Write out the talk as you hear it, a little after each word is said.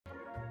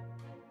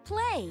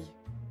play.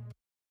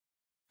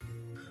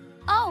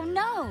 Oh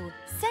no!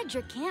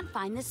 Cedric can't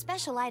find the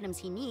special items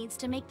he needs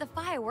to make the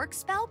fireworks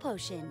spell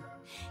potion.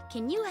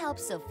 Can you help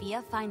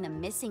Sofia find the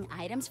missing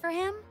items for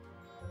him?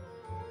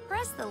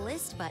 Press the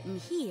list button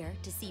here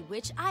to see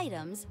which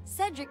items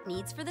Cedric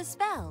needs for the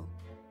spell.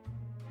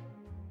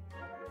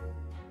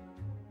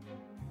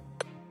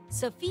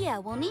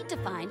 Sofia will need to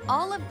find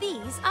all of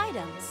these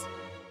items.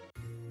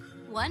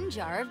 1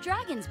 jar of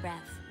dragon's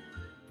breath.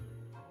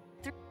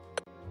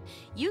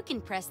 You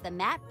can press the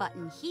map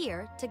button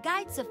here to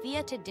guide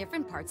Sofia to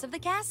different parts of the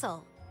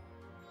castle.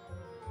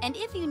 And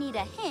if you need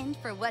a hint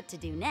for what to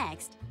do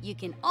next, you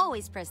can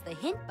always press the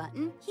hint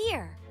button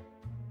here.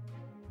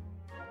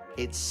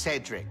 It's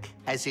Cedric,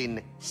 as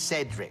in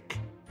Cedric.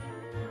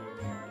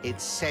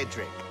 It's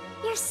Cedric.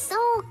 You're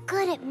so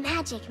good at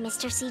magic,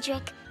 Mr.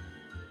 Cedric.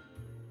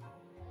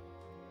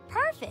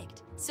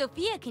 Perfect!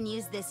 Sofia can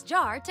use this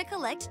jar to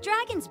collect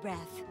dragon's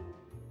breath.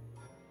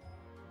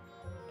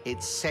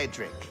 It's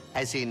Cedric,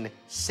 as in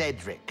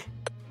Cedric.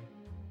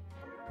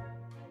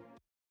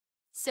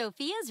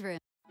 Sofia's room.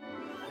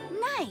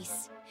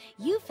 Nice!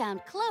 You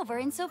found Clover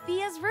in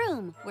Sofia's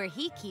room, where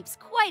he keeps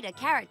quite a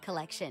carrot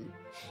collection.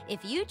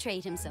 If you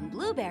trade him some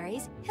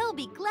blueberries, he'll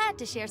be glad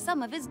to share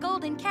some of his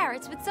golden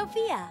carrots with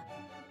Sofia.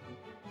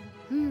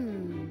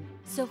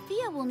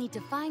 Sofia will need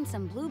to find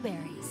some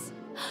blueberries.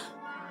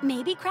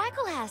 Maybe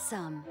Crackle has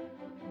some.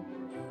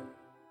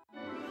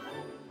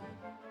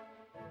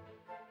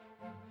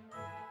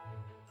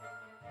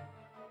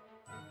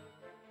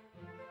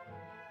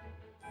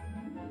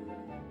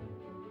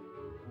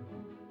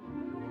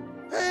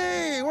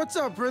 Hey, what's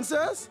up,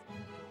 princess?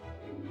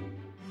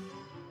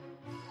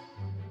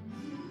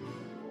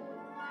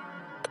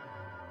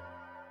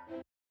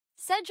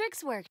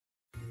 Cedric's work.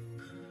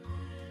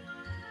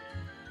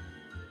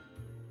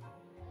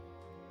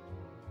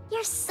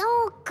 You're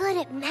so good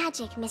at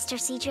magic, Mr.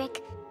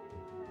 Cedric.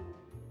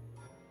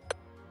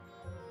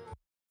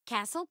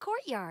 Castle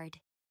courtyard.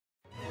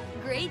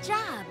 Great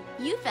job!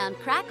 You found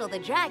Crackle the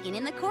dragon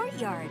in the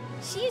courtyard.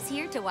 She's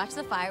here to watch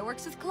the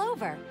fireworks with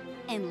Clover.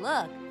 And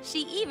look,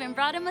 she even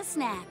brought him a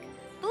snack.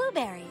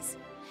 Blueberries.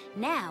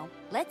 Now,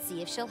 let's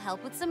see if she'll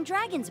help with some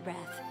dragon's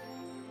breath.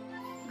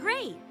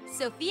 Great!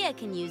 Sofia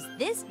can use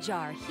this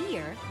jar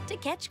here to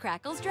catch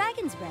Crackle's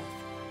dragon's breath.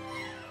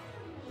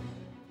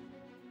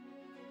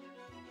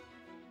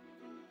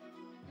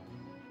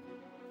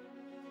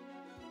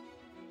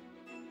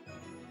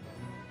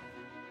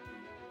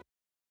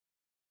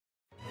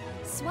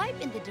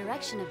 Swipe in the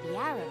direction of the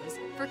arrows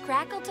for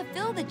Crackle to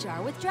fill the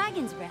jar with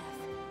dragon's breath.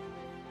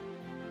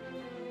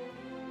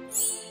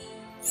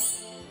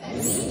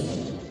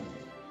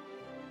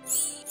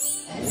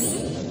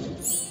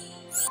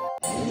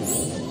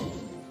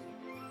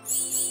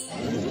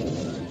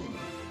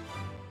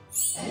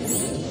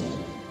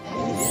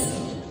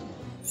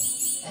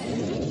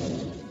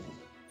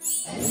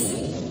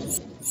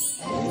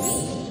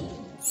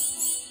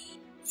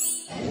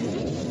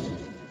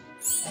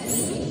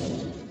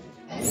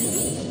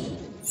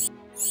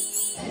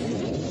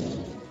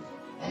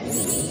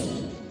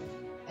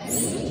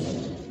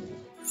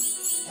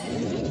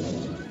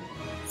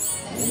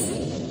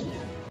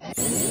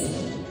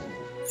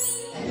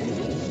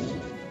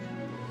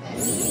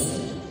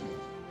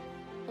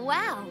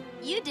 Wow,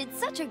 you did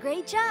such a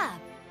great job!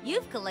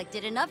 You've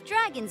collected enough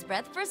dragon's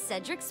breath for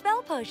Cedric's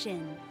spell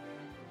potion.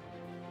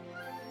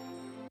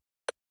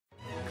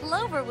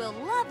 Clover will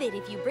love it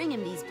if you bring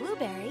him these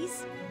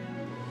blueberries.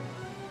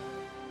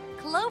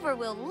 Clover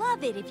will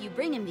love it if you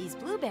bring him these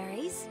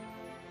blueberries.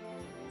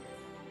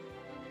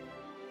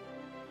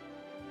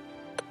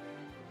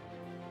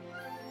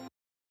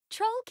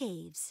 Troll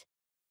caves.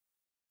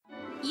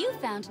 You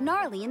found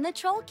Gnarly in the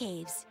troll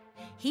caves.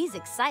 He's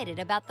excited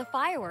about the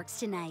fireworks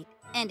tonight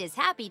and is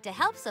happy to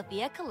help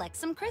Sofia collect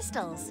some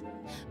crystals.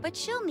 But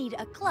she'll need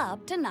a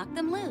club to knock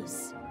them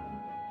loose.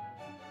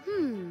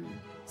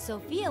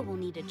 Sofia will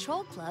need a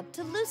troll club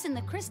to loosen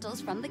the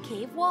crystals from the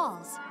cave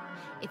walls.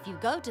 If you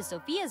go to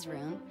Sofia's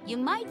room, you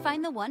might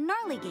find the one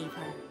Gnarly gave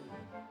her.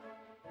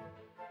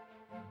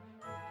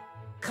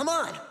 Come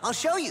on, I'll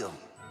show you.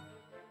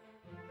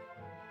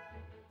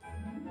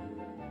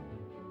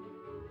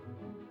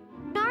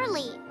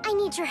 Gnarly, I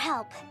need your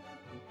help.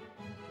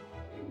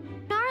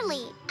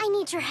 Gnarly, I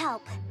need your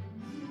help.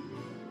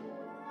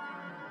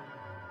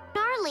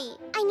 Gnarly,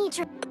 I need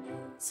your...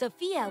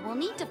 Sofia will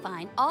need to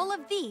find all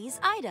of these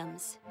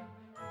items.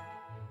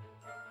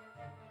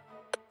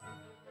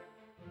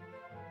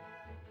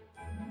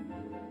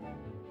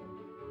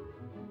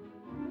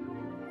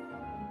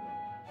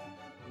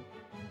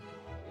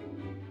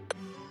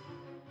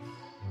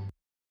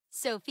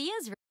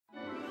 Sofia's room.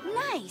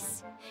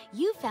 Nice!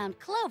 You found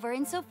Clover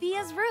in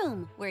Sofia's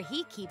room, where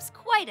he keeps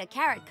quite a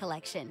carrot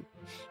collection.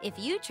 If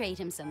you trade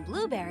him some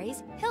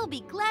blueberries, he'll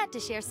be glad to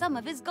share some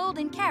of his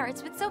golden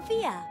carrots with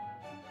Sofia.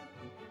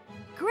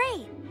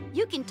 Great!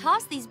 You can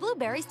toss these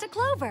blueberries to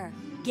Clover.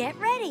 Get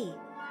ready!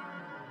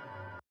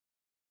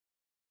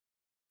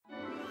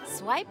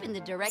 Swipe in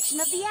the direction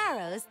of the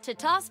arrows to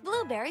toss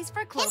blueberries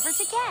for Clover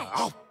to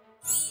catch.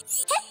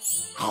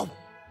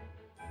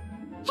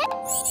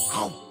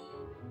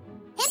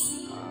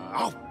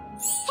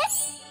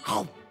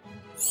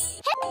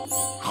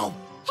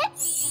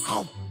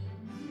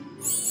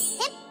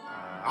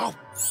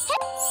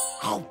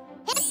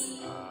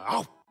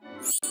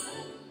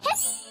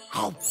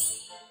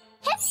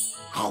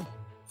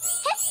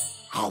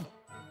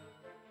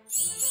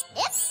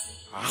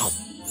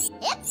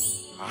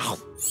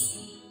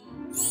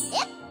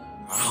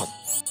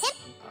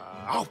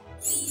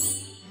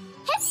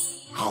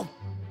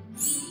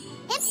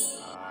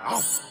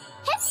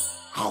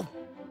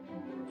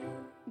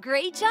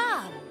 Great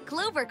job!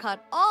 Clover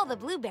caught all the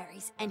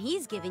blueberries, and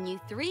he's given you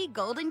 3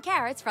 golden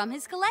carrots from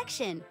his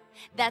collection.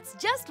 That's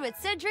just what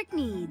Cedric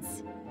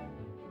needs.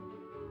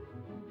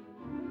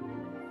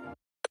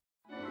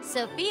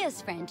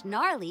 Sophia's friend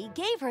Gnarly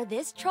gave her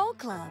this troll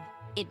club.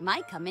 It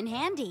might come in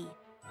handy.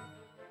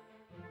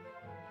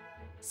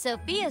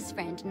 Sophia's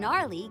friend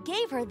Gnarly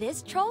gave her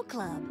this troll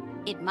club.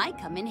 It might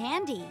come in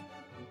handy.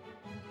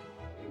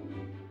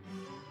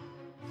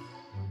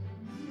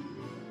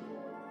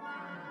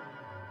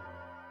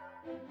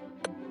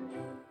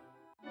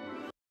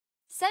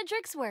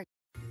 Cedric's work.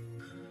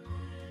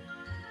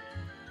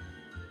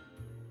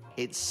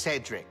 It's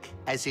Cedric,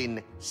 as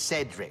in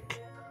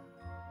Cedric.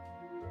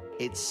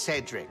 It's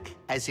Cedric,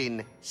 as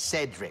in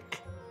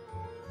Cedric.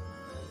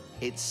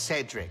 It's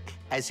Cedric,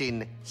 as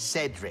in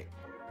Cedric.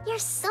 You're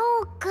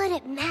so good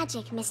at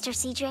magic, Mr.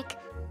 Cedric.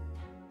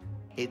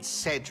 It's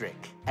Cedric,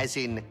 as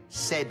in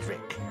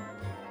Cedric.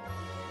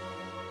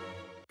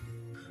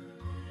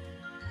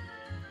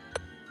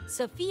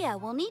 Sophia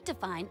will need to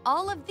find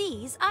all of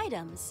these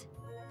items.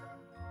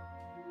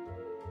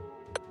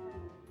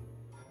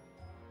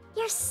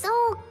 You're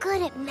so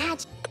good at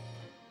magic.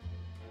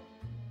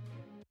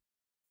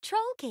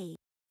 Troll Cave.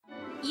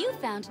 You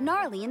found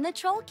Gnarly in the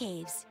Troll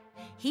Caves.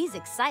 He's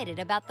excited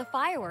about the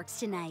fireworks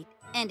tonight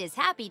and is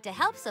happy to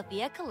help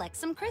Sophia collect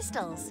some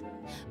crystals.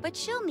 But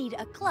she'll need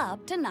a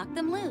club to knock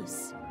them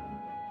loose.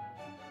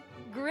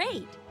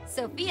 Great!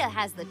 Sophia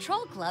has the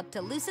Troll Club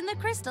to loosen the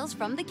crystals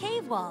from the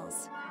cave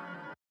walls.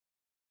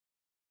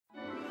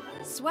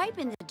 Swipe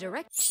in the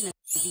direction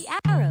of the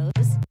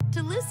arrows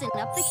to loosen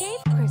up the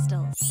cave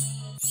crystals.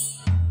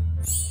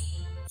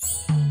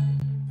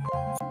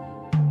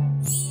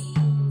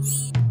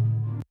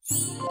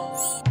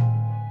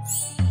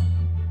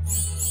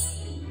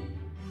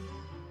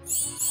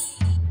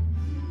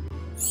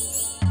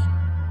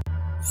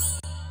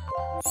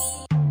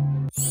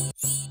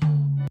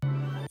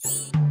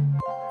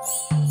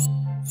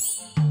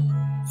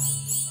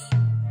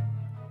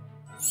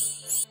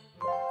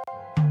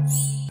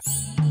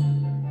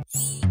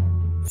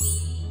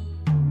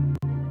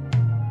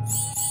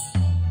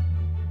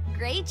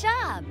 Great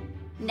job!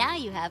 Now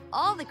you have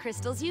all the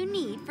crystals you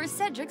need for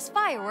Cedric's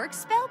fireworks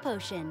spell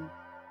potion.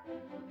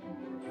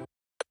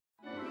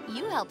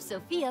 You helped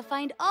Sophia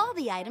find all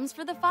the items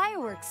for the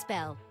fireworks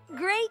spell.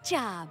 Great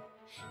job!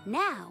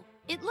 Now,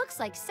 it looks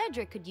like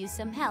Cedric could use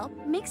some help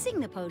mixing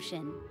the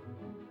potion.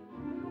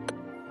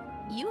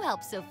 You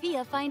helped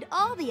Sophia find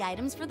all the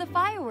items for the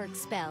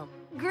fireworks spell.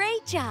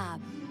 Great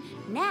job!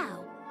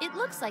 Now, it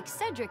looks like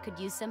Cedric could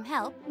use some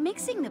help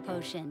mixing the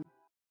potion.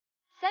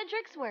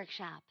 Cedric's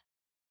workshop.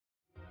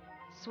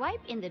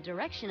 Swipe in the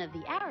direction of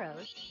the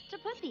arrows to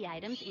put the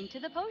items into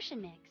the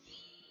potion mix.